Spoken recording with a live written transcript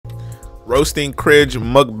Roasting Cringe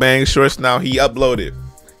Mukbang shorts. Now he uploaded.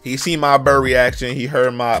 He seen my bird reaction. He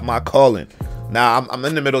heard my calling. Now I'm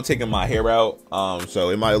in the middle taking my hair out. So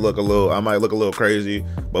it might look a little. I might look a little crazy,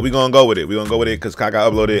 but we gonna go with it. We gonna go with it because KAKA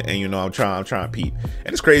uploaded, and you know I'm trying to peep.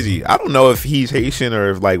 And it's crazy. I don't know if he's Haitian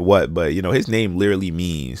or if like what, but you know his name literally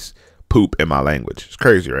means poop in my language. It's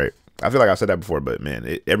crazy, right? I feel like I said that before, but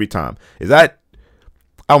man, every time. Is that?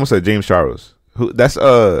 I almost said James Charles. Who? That's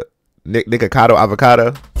Nicocado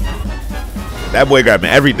Avocado. That boy got me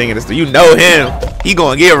everything in this. You know him. He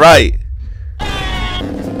gonna get right.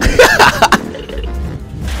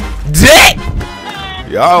 Dick!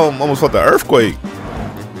 Y'all almost felt the earthquake.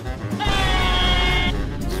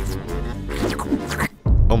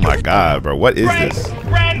 Oh my god, bro. What is this?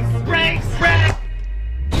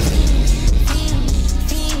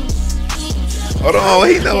 Hold on,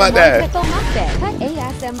 he not like that.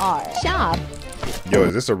 Yo,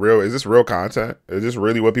 is this real content? Is this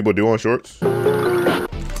really what people do on shorts?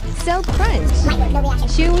 So crunch.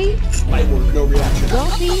 Chewy. No reaction.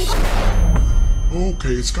 Guilty.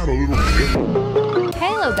 Okay, it's got a little bit.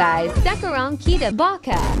 Hello guys, Sakurang Kita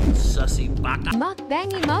Baka. Sussy baka.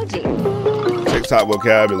 Mukbang emoji. TikTok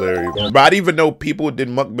vocabulary. But I didn't even know people did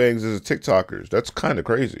mukbangs as TikTokers. That's kind of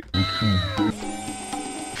crazy.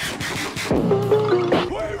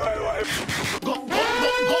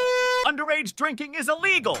 Underage drinking is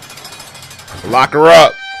illegal. Lock her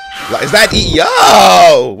up. Is that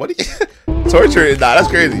yo? What are you torture? Nah, that's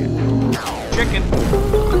crazy. Chicken.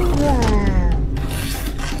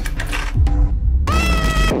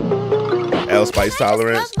 L spice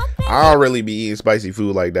tolerance. I don't really be eating spicy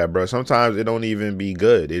food like that, bro. Sometimes it don't even be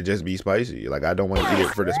good. It just be spicy. Like I don't want to eat it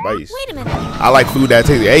for the spice. Wait a minute. I like food that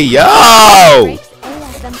tastes. Hey yo!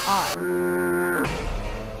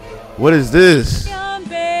 What is this?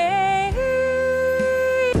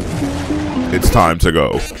 It's time to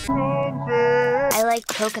go. I like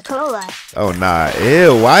Coca-Cola. Oh nah,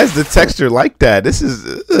 ew! Why is the texture like that? This is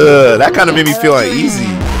that kind of made me feel uneasy.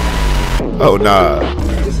 Oh nah.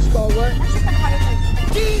 This is called what?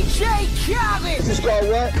 DJ Khaled. This is called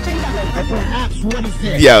what? What is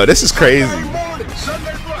this? Yo, this is crazy.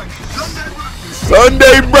 Sunday brunch.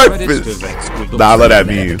 Sunday breakfast. Nah, I love that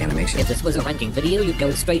meme. If this was a ranking video, you'd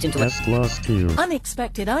go straight into Best lost to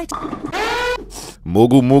unexpected item.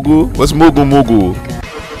 Mugu Mugu? What's Mugu Mugu?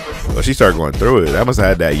 Oh, she started going through it. That must have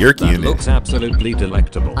had that yerky in it. looks absolutely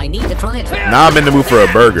delectable. I need to try it. Now I'm in the mood for a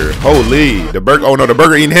burger. Holy, the burger. Oh no, the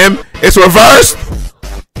burger eating him. It's reversed.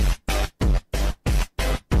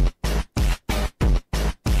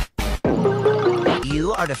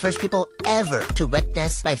 You are the first people ever to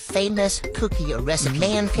witness my famous cookie recipe.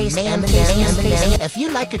 Man-face M&M's. If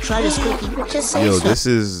you'd like to try this cookie, just say Yo, so. this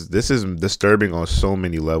is disturbing on so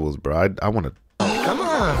many levels, bro. I want to. Come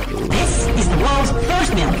on. This is the world's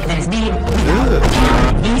first milk that is made.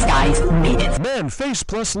 These guys made it. Man face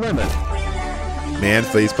plus lemon. Man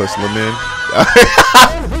face plus lemon.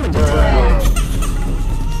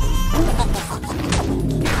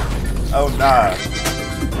 Oh nah.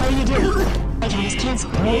 What do you do? I just cancel.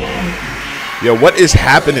 Yo, what is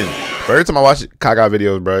happening? Every time I watch KAKA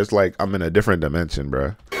videos, bro, it's like I'm in a different dimension,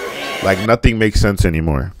 bro. Like nothing makes sense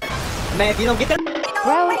anymore. Man, if you don't get that.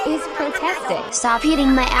 Bro is protesting. Stop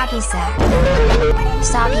eating my Abby sack.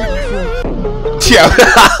 Stop eating food. Yo.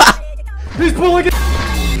 He's pulling it.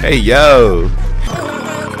 Hey yo.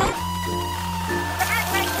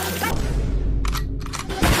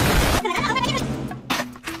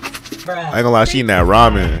 I ain't gonna lie, she eating that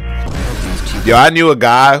ramen. Yo, I knew a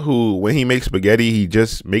guy who, when he makes spaghetti, he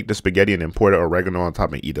just make the spaghetti and then pour the oregano on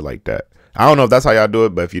top and eat it like that. I don't know if that's how y'all do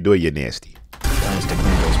it, but if you do it, you're nasty.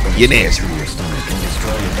 You're nasty.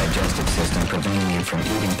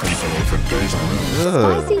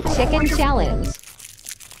 Spicy chicken challenge.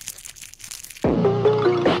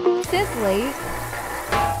 Sizzly.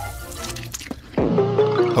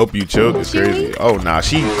 Hope you choke. It's crazy. Oh nah,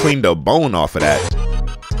 she cleaned the bone off of that.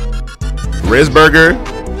 Riz burger.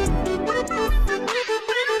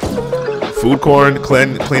 Food corn,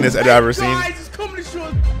 cleanest I've ever seen.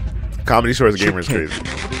 Comedy Shorts Gamer is crazy.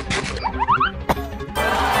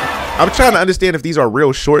 I'm trying to understand if these are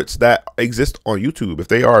real shorts that exist on YouTube. If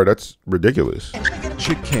they are, that's ridiculous.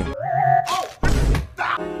 Chicken.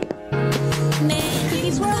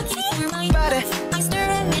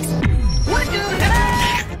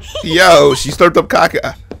 Yo, she stirred up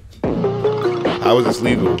KAKA. How is this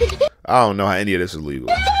legal? I don't know how any of this is legal.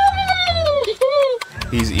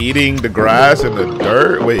 He's eating the grass and the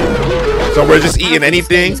dirt. Wait, so we're just eating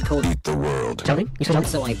anything?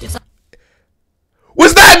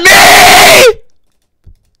 Was that me?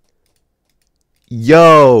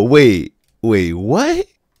 Yo, wait, what?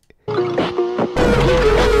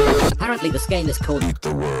 Apparently this game is called Eat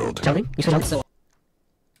the world. Charlie, you said so.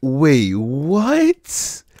 Wait,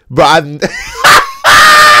 what? Bro,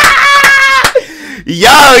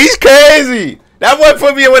 yo, he's crazy. That boy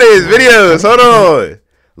put me in one of his videos. Hold on.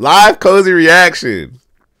 Live cozy reaction.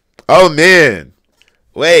 Oh man.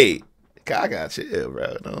 Wait. I gotta chill,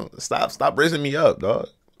 bro. No, stop raising me up, dog.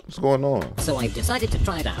 What's going on? So I've decided to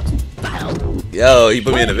try it out. Val. Yo, he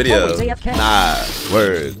put me in a video. Nah,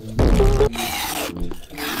 word.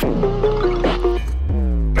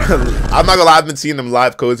 I'm not gonna lie, I've been seeing them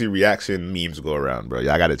live cozy reaction memes go around, bro.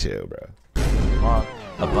 Y'all gotta chill, bro.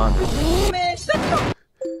 A bun.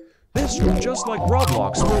 This is just like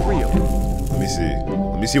Roblox for real. Let me see.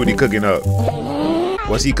 Let me see what he cooking up.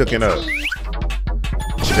 What's he cooking up?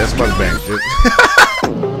 Just mukbang.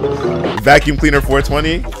 Vacuum cleaner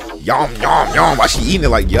 420. Yum yum yum. Why she eating it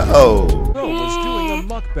like yo? Bro was doing a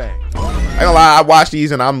mukbang. I ain't gonna lie, I watch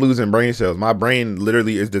these and I'm losing brain cells. My brain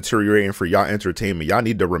literally is deteriorating for y'all entertainment. Y'all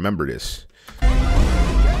need to remember this.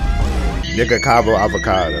 Nigga Cabo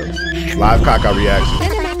avocado. Live caca reaction.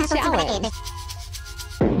 Cinnamon challenge.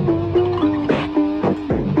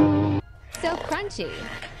 So crunchy.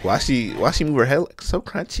 Why she move her head like so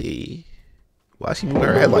crunchy? Why she move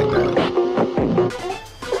her head like that?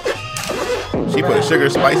 She put sugar,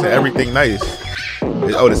 spice, and everything nice.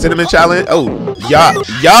 Oh, the cinnamon challenge. Oh, yo.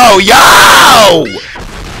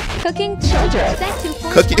 Cooking children. Set to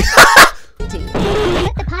Cooking. Put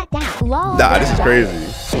the pot down. Lol, Nah, this is crazy.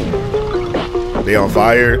 They on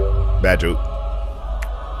fire. Bad joke.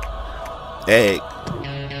 Egg.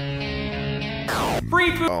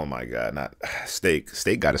 Free food. Oh my god, not steak.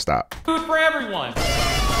 Steak gotta stop. Food for everyone.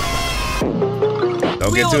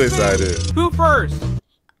 Don't get too excited. Who first?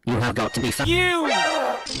 You have got to be fast. You.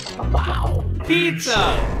 Wow.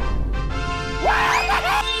 Pizza.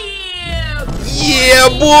 Yeah,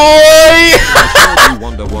 boy! You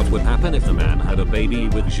wonder what would happen if the man had a baby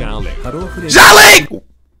with Xiaoling. Xiaoling!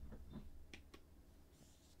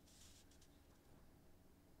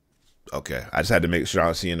 Okay, I just had to make sure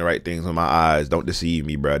I'm seeing the right things with my eyes. Don't deceive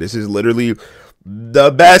me, bro. This is literally the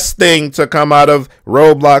best thing to come out of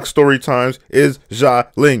Roblox story times is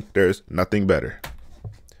Xiaoling. There's nothing better.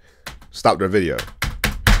 Stop the video.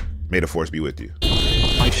 May the force be with you.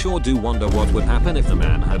 I sure do wonder what would happen if the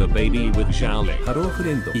man had a baby with Xiaoling.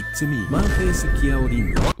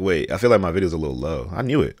 Wait, I feel like my video's a little low. I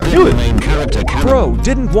knew it. I knew it. Bro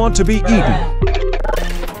didn't want to be eaten.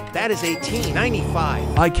 That is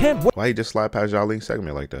 $18.95. I can't Why you just slide past Xiaoling's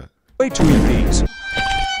segment like that? wait to eat these.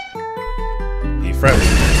 He friendly.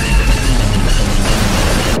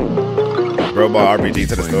 Robot RPG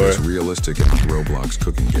to the store. Realistic in Roblox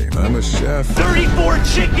cooking game. I'm a chef. 34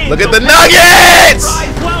 chickens. Look at the nuggets!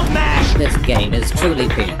 Well mashed. This game is truly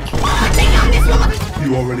big.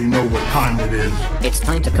 You already know what time it is. It's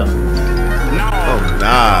time to cook. Oh,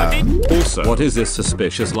 nah. Also, what is this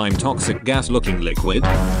suspicious lime toxic gas looking liquid?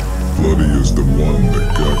 Bloody is the one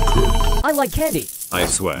that got cooked. I like candy. I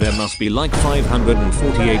swear, there must be like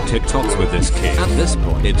 548 TikToks with this kid. At this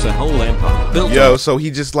point, it's a whole empire built Yo, so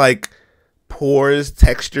he just like pours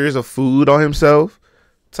textures of food on himself?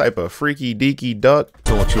 Type of freaky deaky duck.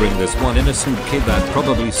 torturing this one innocent kid that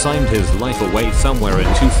probably signed his life away somewhere in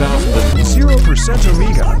 2000. 0%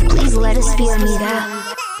 Omega. Please let us be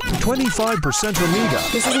Omega. 25% Omega.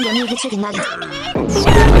 This isn't Omega chicken nugget.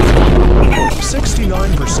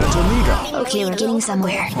 69% Omega. Okay, we're getting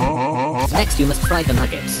somewhere. Next you must fry the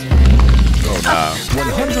nuggets. Oh, nah.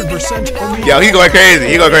 100% Omega. Yo, he going crazy.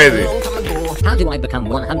 He going crazy. How do I become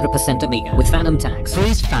 100% Amiga with Phantom tags?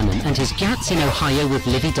 Freeze Phantom and his gats in Ohio with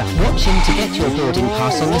Livy Dunn. Watch him to get your boarding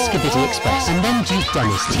pass on the Skibidi Express. And then Duke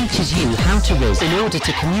Dennis teaches you how to riz in order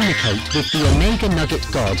to communicate with the Omega Nugget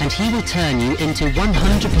God, and he will turn you into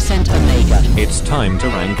 100% Omega. It's time to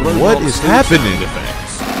rank Roblox What is happening?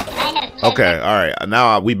 effects. Okay, all right.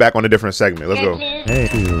 Now we back on a different segment. Let's go.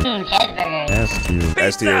 S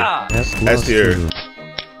S tier. S tier.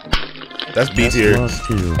 That's B tier.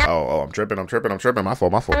 Oh, I'm tripping. My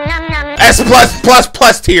fault. S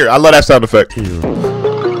plus tier. I love that sound effect.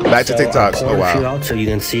 Back to TikToks. Oh wow. Out so you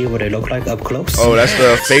can see what they look like up close. Oh, that's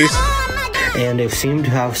the face. And they seem to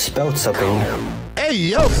have spelled something. Hey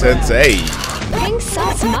yo, Sensei. Pink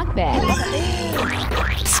sauce mukbang.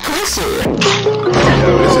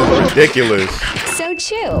 Yo, this is ridiculous. So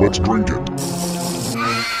chill. Let's drink it.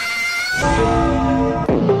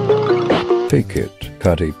 Take it,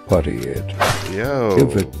 Cutty Putty it. Yo.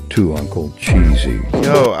 Give it to Uncle Cheesy.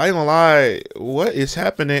 Yo, I ain't gonna lie. What is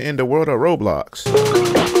happening in the world of Roblox?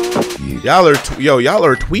 Y'all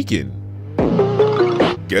are tweaking.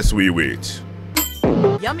 Guess we wait.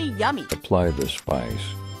 Yummy, yummy. Apply the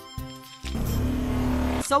spice.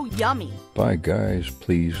 so yummy. Bye guys,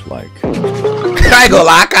 please like. I ain't gonna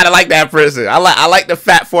lie, I kinda like that person. I like the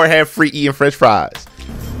fat forehead freak eating French fries.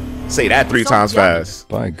 Say that 3 times fast.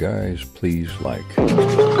 Bye guys, please like.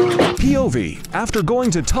 POV after going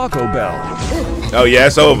to Taco Bell. Oh yeah,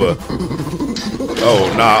 it's over.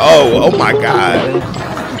 Oh nah. Oh my god.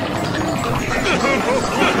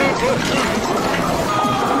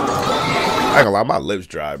 I ain't gonna lie, my lips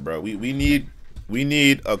dry, bro. We need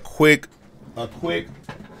a quick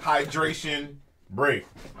hydration break.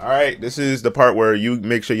 All right, this is the part where you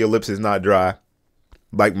make sure your lips is not dry,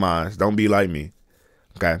 like mine. Don't be like me.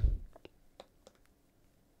 Okay.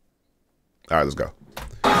 All right, let's go.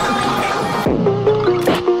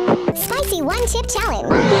 Spicy 1-chip challenge.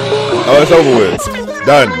 Oh, it's over with.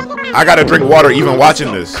 Done. I gotta drink water even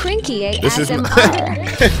watching this. Crinky This is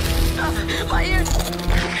ASMR.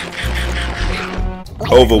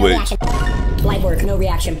 over with. Light work, no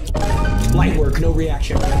reaction. Light work, no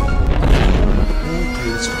reaction.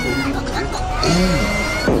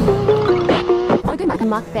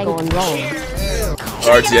 Mukbang on roll.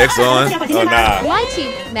 RTX on? Oh nah.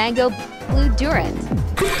 Lychee mango blue durant.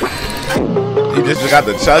 He just got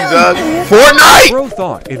the chug jug. Fortnite! Bro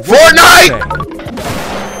thought it Fortnite!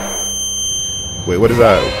 Wait, what is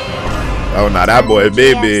that? Oh nah, that boy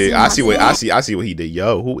big. I see what he did.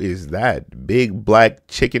 Yo, who is that? Big black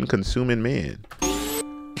chicken consuming man.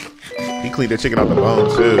 He cleaned the chicken out the bone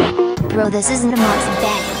too. Bro, this isn't a mouse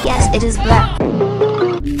bag. Yes, it is black.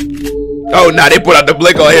 Oh nah, they put out the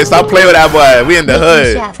blick on here. Stop playing with that boy. We in the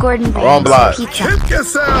hood. Chef Gordon Wrong block. Hit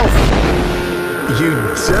yourself! You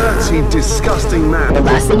dirty, disgusting man. The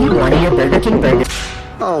last thing you want in your Burger King burger.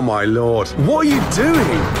 Oh my lord. What are you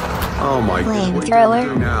doing? Oh my god. What are you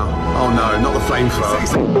doing now? Oh no, not the flamethrower.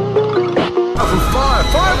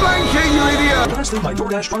 Fire blanket, you idiot! Lastly, my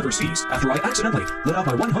DoorDash driver sees after I accidentally let out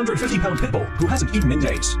my 150-pound pit bull who hasn't eaten in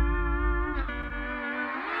days.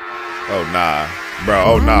 Oh nah. Bro,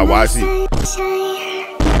 oh nah, why is he?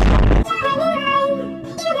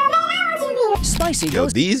 Spicy. Yo,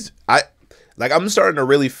 these I'm starting to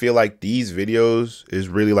really feel like these videos is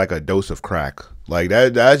really like a dose of crack. Like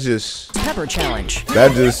that's just Pepper challenge.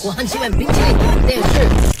 That just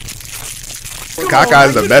Kaka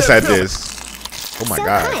is the best at this. Oh my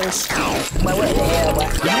god.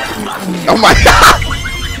 Oh my god.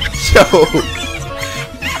 Yo.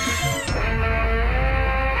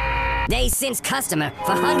 They since customer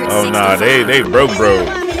for 160. Oh nah, they broke, bro.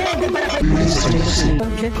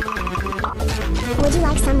 Would you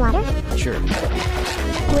like some water? Sure.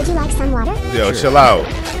 Would you like some water? Yo, chill out.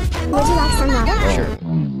 Would you like some water? Sure.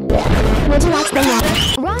 Would you like some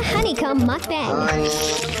water? Raw honeycomb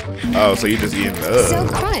mukbang. Oh, so you just eating So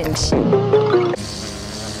crunch.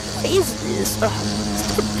 What is this?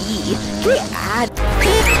 Stupid bee.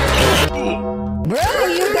 Bro,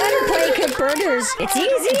 you better play cook burgers. It's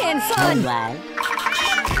easy and fun.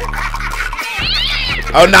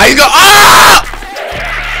 Oh, now he's going. Ah!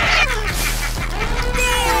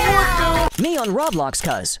 Me on Roblox,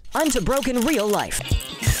 cuz I'm to broken real life.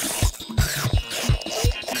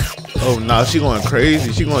 Oh nah, she going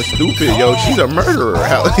crazy. She going stupid. Yo, she's a murderer.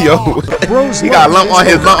 Yo, Bros, he got a lump on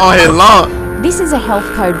his lung. This is a health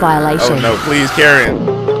code violation. Oh no, please, Karen.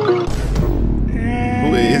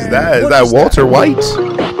 Who is that? Is that Walter White?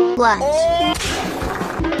 What?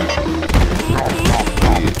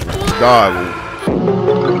 Dog.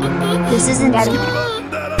 This isn't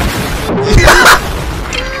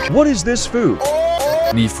What is this food?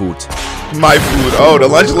 Me food. My food. Oh, the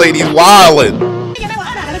lunch lady's wildin'.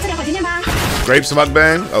 Grapes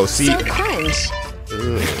mukbang? Oh, see. So crunch.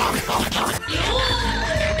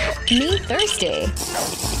 Me thirsty.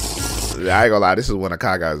 I ain't gonna lie, this is one of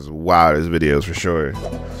Kaka's wildest videos for sure.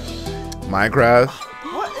 Minecraft?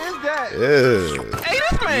 What is that? Ew. Hey,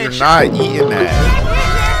 this man. You're not eating that.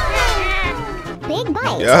 Big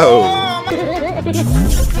bite. Yo.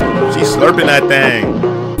 She's slurping that thing.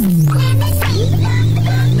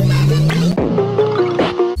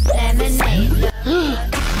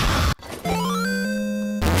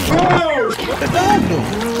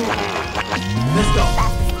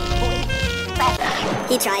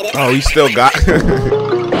 He tried it. Oh, he still got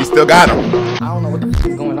he still got him. I don't know what the f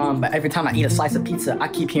is going on, but every time I eat a slice of pizza, I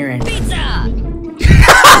keep hearing pizza.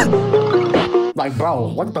 Like, bro,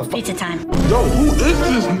 what the fuck? Pizza time. Yo,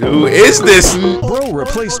 Who is this? Bro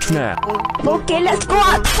replaced FNAF. Okay, let's go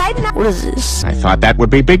outside now. What is this? I thought that would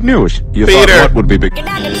be big news. You Peter. thought what would be big?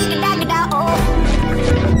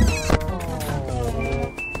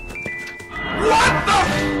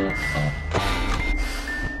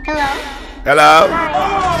 Hello?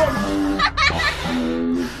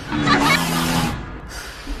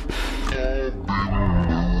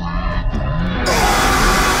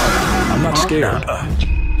 scared.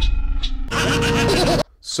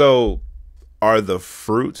 So, are the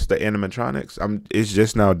fruits the animatronics? It's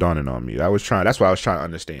just now dawning on me. That's what I was trying to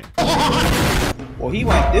understand. Well, he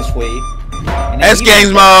went this way. S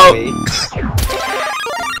Games mode.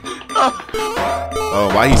 Oh,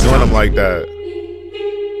 why he doing them like that?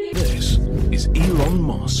 This is Elon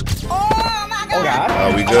Musk. Oh God.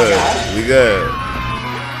 Oh, we good. We good.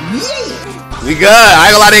 We good. I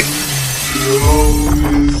ain't gonna lie to.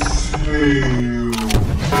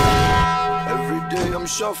 Every day I'm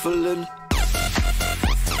shuffling.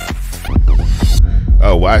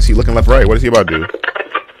 Oh, why is he looking left, right? What is he about to do?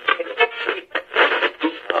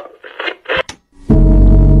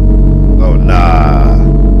 Oh,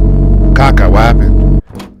 nah. Kaka, what happened?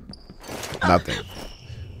 Nothing.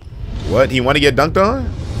 What? He want to get dunked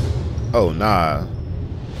on? Oh, nah.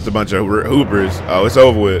 It's a bunch of hoopers. Oh, it's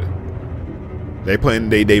over with. They putting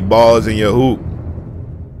they balls in your hoop.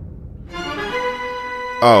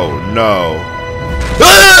 Oh, no.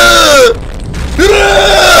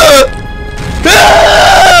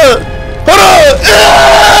 Hold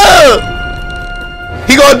on!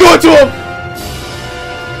 He gonna do it to him!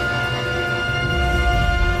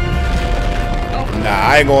 Nah,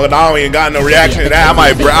 I don't even got no reaction to that. I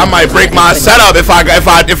might break my setup if I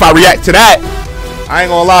react to that. I ain't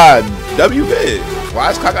gonna lie. W-vid.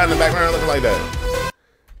 Why is Kaka in the background looking like that?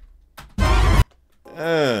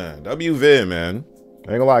 W-vid, man.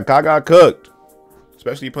 I ain't gonna lie, Kaka cooked.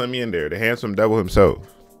 Especially putting me in there, the handsome devil himself.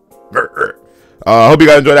 Hope you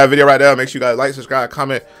guys enjoyed that video right there. Make sure you guys like, subscribe,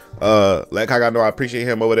 comment. Let Kaka know I appreciate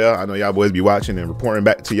him over there. I know y'all boys be watching and reporting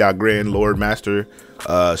back to y'all grand lord master.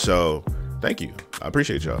 So thank you. I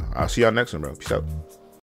appreciate y'all. I'll see y'all next one, bro. Peace out.